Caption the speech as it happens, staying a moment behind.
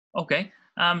Okay.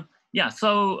 Yeah.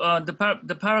 So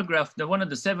the paragraph, one of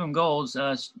the 7 goals,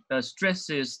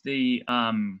 stresses the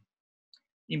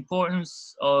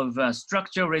importance of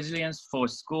structural resilience for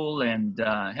school and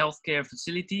healthcare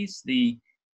facilities. The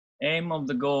aim of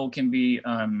the goal can be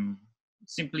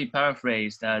simply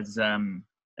paraphrased as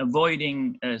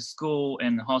avoiding school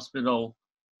and hospital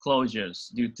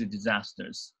closures due to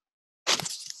disasters.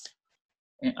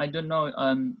 And I don't know.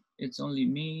 It's only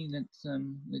me.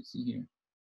 Let's see here.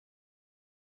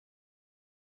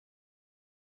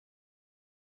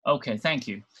 Okay, thank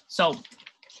you. So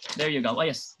there you go. Oh,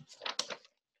 yes.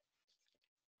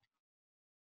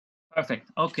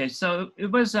 Perfect. Okay, so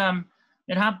it was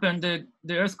it happened.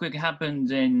 The earthquake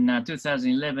happened in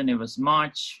 2011. It was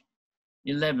March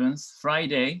 11th,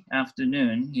 Friday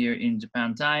afternoon here in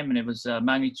Japan time, and it was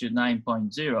magnitude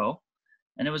 9.0,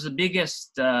 and it was the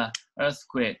biggest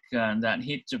earthquake that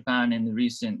hit Japan in the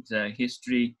recent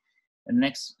history. And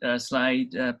next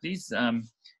slide, please.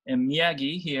 And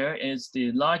Miyagi here is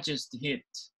the largest hit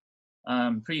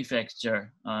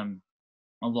prefecture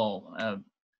of all.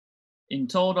 In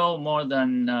total, more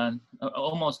than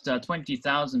almost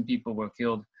 20,000 people were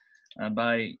killed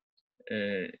by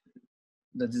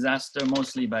the disaster,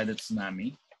 mostly by the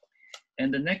tsunami.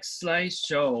 And the next slide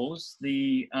shows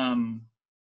the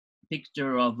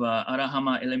picture of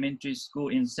Arahama Elementary School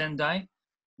in Sendai.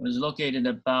 It was located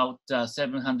about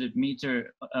 700 meters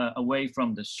away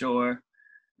from the shore.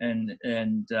 And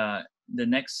the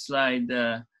next slide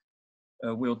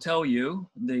will tell you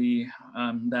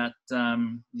that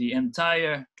the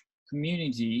entire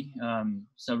community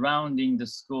surrounding the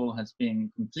school has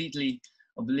been completely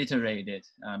obliterated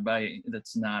by the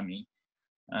tsunami.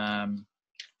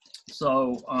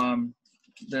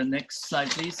 The next slide,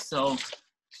 please. So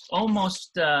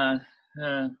almost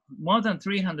more than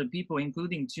 300 people,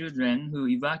 including children who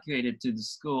evacuated to the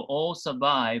school, all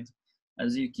survived,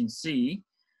 as you can see.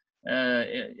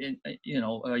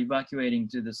 Evacuating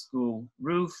to the school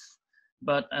roof,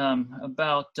 but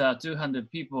about 200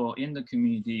 people in the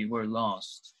community were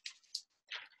lost.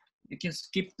 You can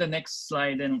skip the next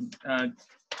slide and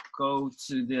go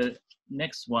to the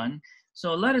next one.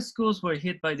 So a lot of schools were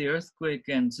hit by the earthquake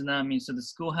and tsunami, so the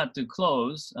school had to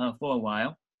close for a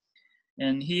while.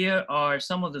 And here are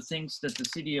some of the things that the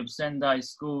City of Sendai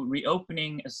School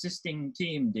Reopening Assisting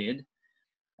Team did.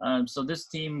 So this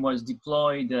team was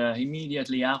deployed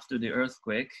immediately after the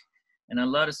earthquake, and a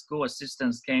lot of school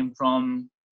assistants came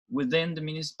from within the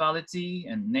municipality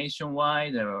and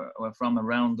nationwide or from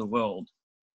around the world.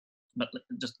 But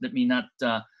just let me not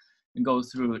go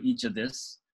through each of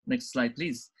this. Next slide,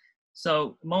 please.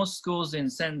 So most schools in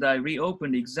Sendai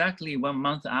reopened exactly 1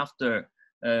 month after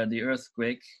the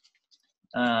earthquake.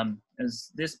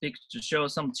 As this picture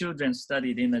shows, some children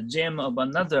studied in a gym of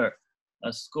another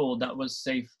school that was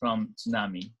safe from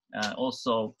tsunami,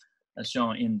 also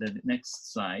shown in the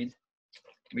next slide,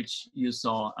 which you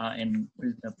saw in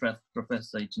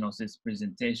Professor Ichinomi's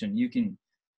presentation. You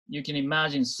can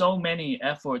imagine so many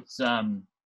efforts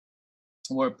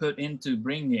were put into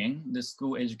bringing the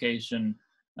school education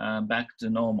back to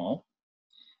normal.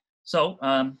 So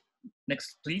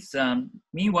next, please.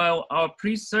 Meanwhile, our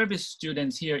pre-service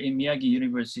students here in Miyagi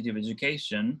University of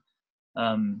Education,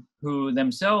 who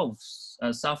themselves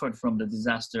suffered from the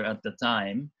disaster at the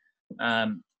time,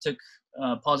 took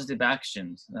positive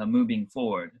actions moving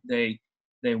forward. They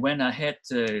went ahead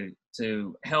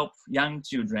to help young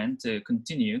children to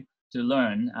continue to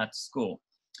learn at school.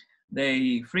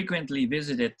 They frequently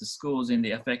visited the schools in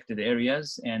the affected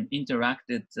areas and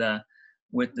interacted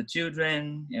with the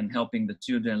children and helping the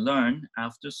children learn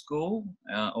after school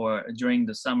or during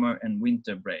the summer and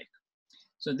winter break.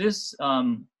 So this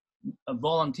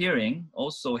volunteering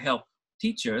also helped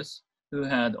teachers who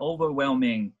had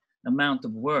overwhelming amount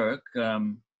of work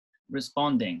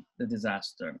responding to the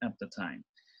disaster at the time.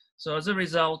 So as a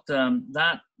result,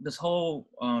 this whole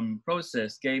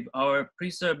process gave our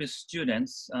pre-service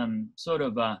students sort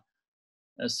of a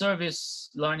service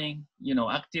learning,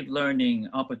 active learning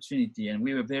opportunity. And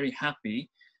we were very happy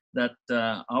that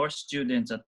our students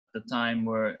at the time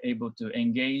were able to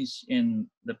engage in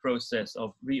the process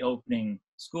of reopening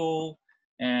school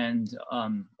and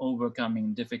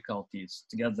overcoming difficulties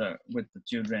together with the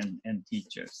children and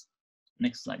teachers.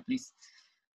 Next slide, please.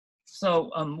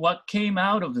 So what came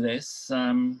out of this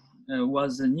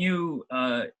was a new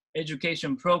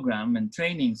education program and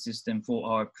training system for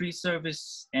our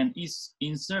pre-service and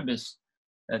in-service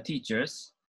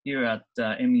teachers here at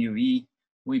MUE.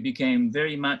 We became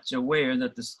very much aware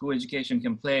that the school education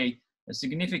can play a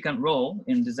significant role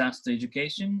in disaster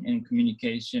education and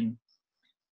communication.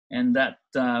 and that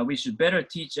we should better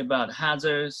teach about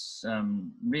hazards,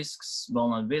 risks,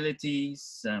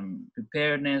 vulnerabilities,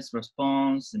 preparedness,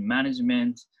 response, and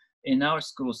management in our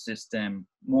school system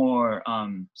more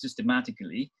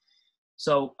systematically.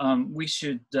 So we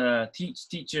should teach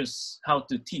teachers how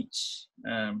to teach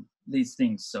these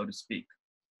things, so to speak.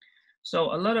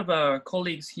 So a lot of our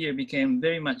colleagues here became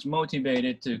very much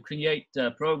motivated to create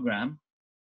a program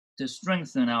to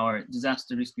strengthen our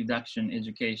disaster risk reduction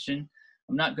education.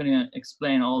 I'm not going to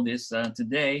explain all this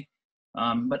today,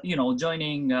 but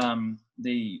joining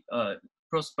the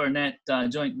ProsperNet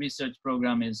joint research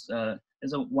program is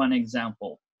one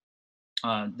example,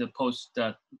 the post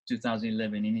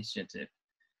 2011 initiative.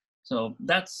 So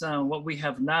that's what we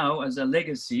have now as a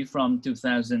legacy from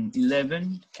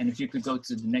 2011. And if you could go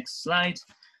to the next slide.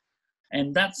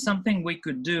 And that's something we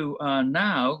could do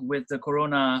now with the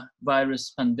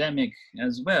coronavirus pandemic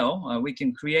as well. We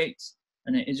can create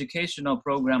an educational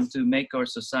program to make our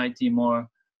society more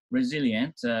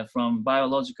resilient from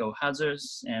biological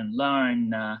hazards and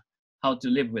learn how to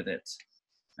live with it.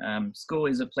 School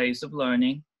is a place of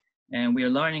learning, and we are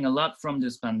learning a lot from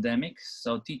this pandemic.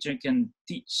 So teacher can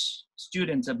teach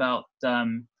students about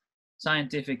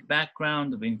scientific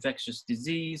background of infectious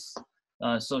disease,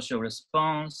 social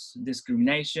response,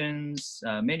 discriminations,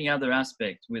 many other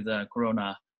aspects with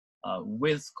corona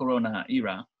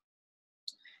era.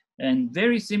 And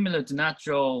very similar to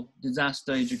natural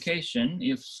disaster education,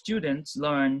 if students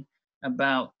learn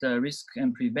about risk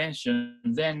and prevention,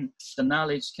 then the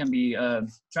knowledge can be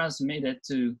transmitted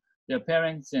to their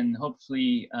parents and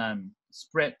hopefully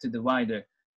spread to the wider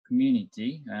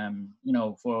community,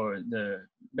 for the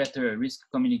better risk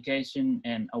communication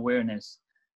and awareness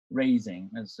raising.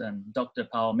 As Dr.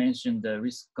 Powell mentioned, the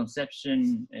risk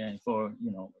conception and for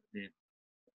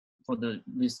the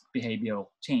risk behavioral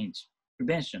change,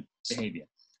 prevention behavior.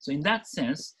 So in that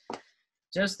sense,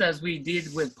 just as we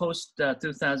did with post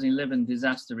 2011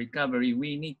 disaster recovery,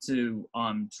 we need to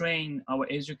train our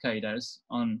educators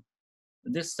on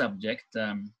this subject.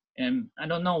 And I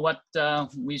don't know what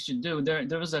we should do.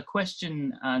 There was a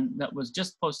question that was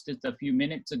just posted a few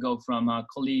minutes ago from our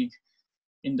colleague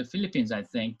in the Philippines, I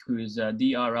think, who is a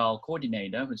DRL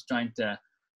coordinator, who's trying to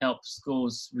help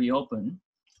schools reopen,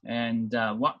 and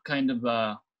what kind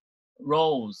of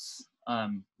roles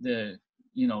the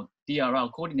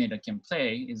DRL coordinator can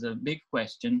play is a big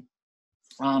question.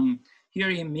 Here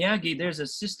in Miyagi, there's a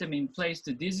system in place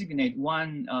to designate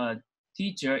one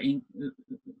teacher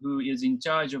who is in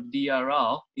charge of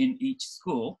DRL in each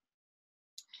school.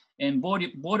 And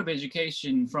Board of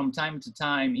Education from time to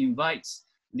time invites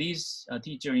these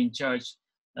teacher in charge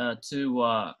to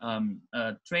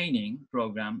a training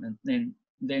program, and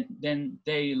then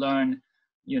they learn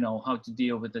how to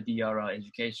deal with the DRL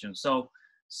education. So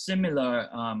similar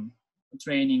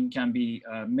training can be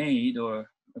made or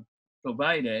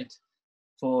provided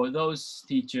for those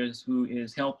teachers who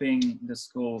is helping the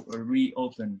school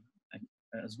reopen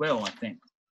as well, I think.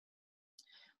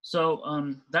 So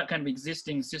that kind of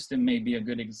existing system may be a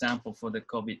good example for the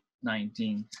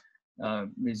COVID-19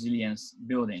 resilience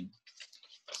building.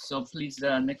 So please,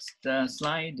 next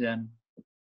slide.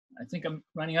 I think I'm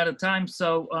running out of time.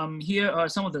 So here are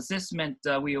some of the assessment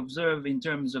we observe in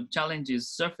terms of challenges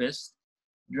surfaced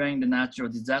during the natural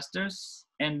disasters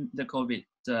and the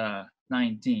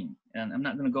COVID-19. And I'm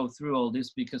not going to go through all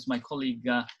this because my colleague,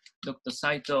 Dr.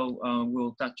 Saito,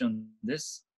 will touch on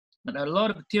this. But a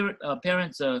lot of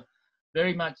parents are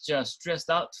very much stressed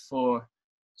out for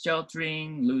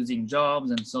sheltering, losing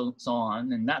jobs, and so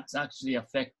on. And that's actually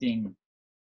affecting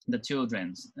the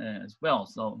children as well.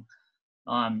 So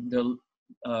the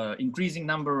increasing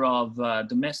number of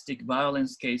domestic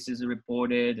violence cases are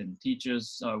reported, and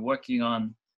teachers are working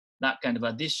on that kind of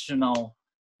additional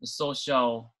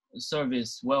social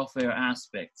service welfare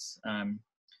aspects. And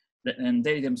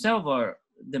they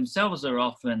themselves are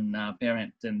often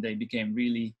parents, and they became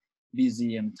really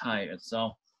busy and tired.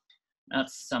 So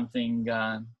that's something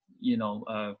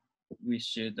we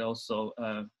should also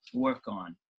work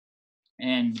on.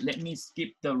 And let me skip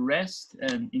the rest,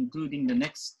 and including the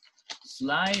next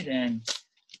slide. And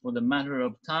for the matter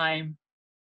of time,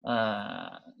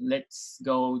 let's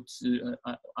go to,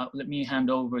 let me hand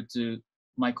over to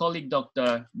my colleague,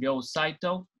 Dr. Ryo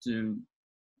SAITO, to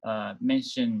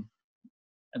mention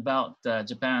about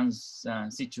Japan's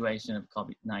situation of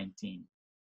COVID-19.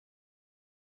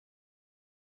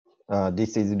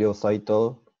 This is Ryo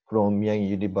SAITO from Miyagi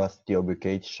University of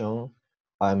Education.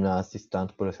 I'm an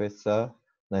assistant professor.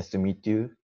 Nice to meet you.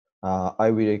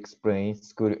 I will explain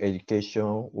school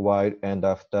education while and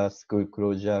after school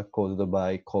closure caused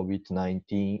by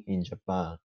COVID-19 in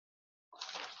Japan.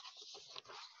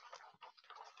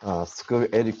 School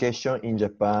education in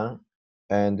Japan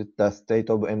and the state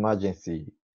of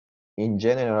emergency. In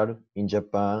general, in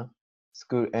Japan,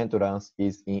 school entrance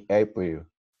is in April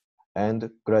and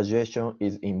graduation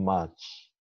is in March.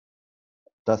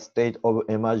 The state of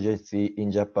emergency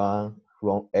in Japan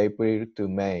from April to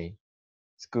May.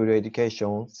 School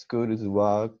education, schools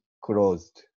were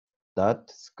closed. That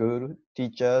school,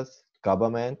 teachers,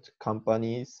 government,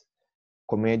 companies,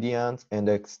 comedians, and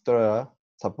etc.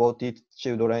 supported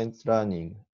children's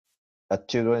learning,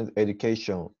 children's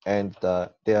education, and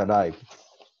their lives.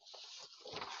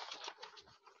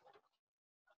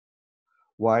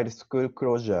 While school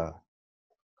closure,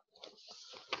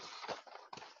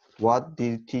 what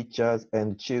did teachers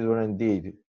and children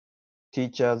did?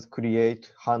 Teachers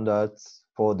create handouts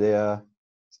for their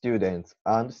students,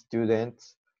 and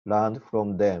students learned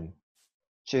from them.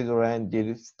 Children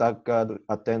did staggered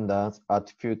attendance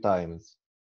at few times.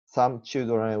 Some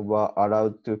children were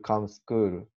allowed to come to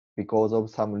school because of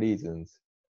some reasons.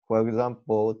 For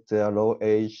example, their low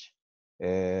age,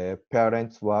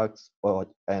 parents' works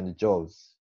and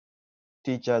jobs.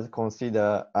 Teachers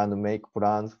consider and make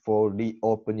plans for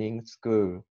reopening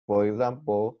school. For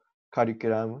example,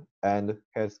 curriculum and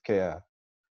healthcare.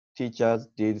 Teachers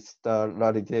did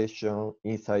sterilization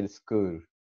inside school.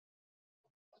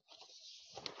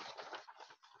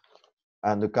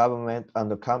 And the government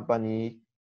and the company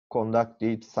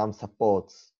conducted some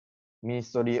supports.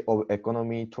 Ministry of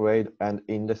Economy, Trade and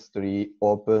Industry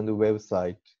opened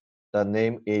website. The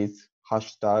name is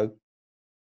hashtag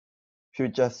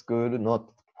Future School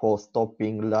Not for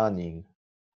Stopping Learning.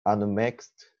 And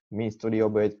next, Ministry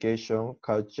of Education,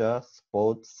 Culture,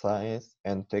 Sports, Science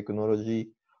and Technology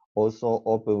also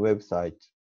open website.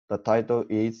 The title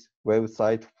is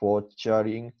Website for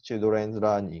Cheering Children's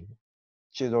Learning.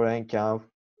 Children can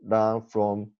learn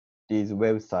from these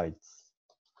websites.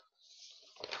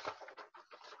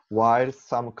 While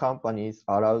some companies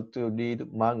are allowed to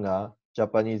read manga,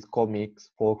 Japanese comics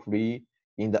for free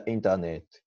in the internet,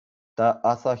 the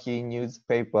Asahi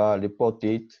newspaper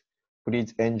reported,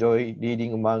 please enjoy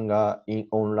reading manga in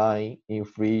online in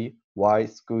free while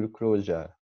school closure.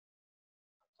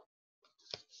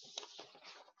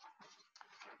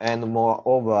 And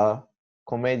moreover,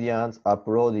 comedians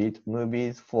uploaded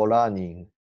movies for learning.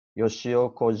 Yoshio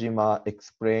Kojima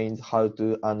explains how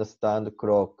to understand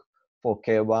clock for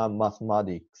K1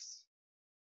 mathematics.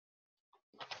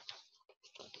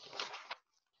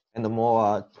 And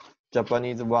more,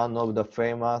 Japanese one of the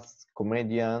famous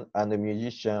comedian and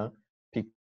musician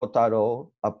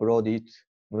Pikotaro uploaded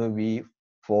movie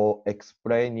for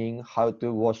explaining how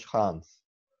to wash hands.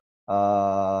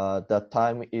 The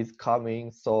time is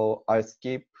coming, so I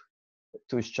skip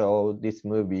to show this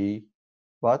movie,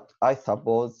 but I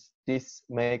suppose this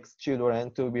makes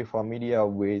children to be familiar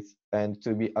with and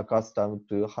to be accustomed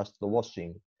to hand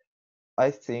washing.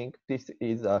 I think this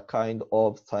is a kind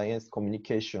of science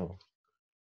communication.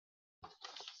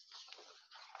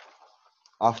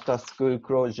 After school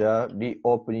closure,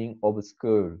 reopening of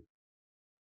school.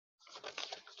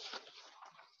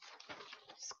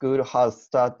 School has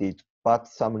started, but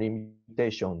some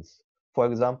limitations. For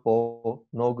example,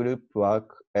 no group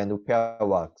work and pair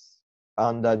works,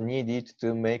 and are needed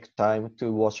to make time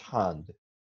to wash hand.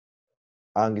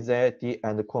 Anxiety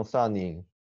and concerning,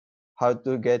 how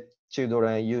to get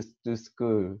children used to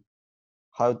school,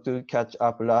 how to catch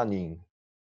up learning,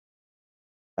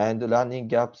 and learning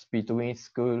gaps between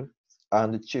school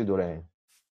and children.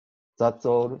 That's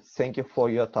all. Thank you for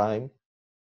your time.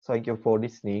 Thank you for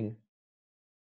listening.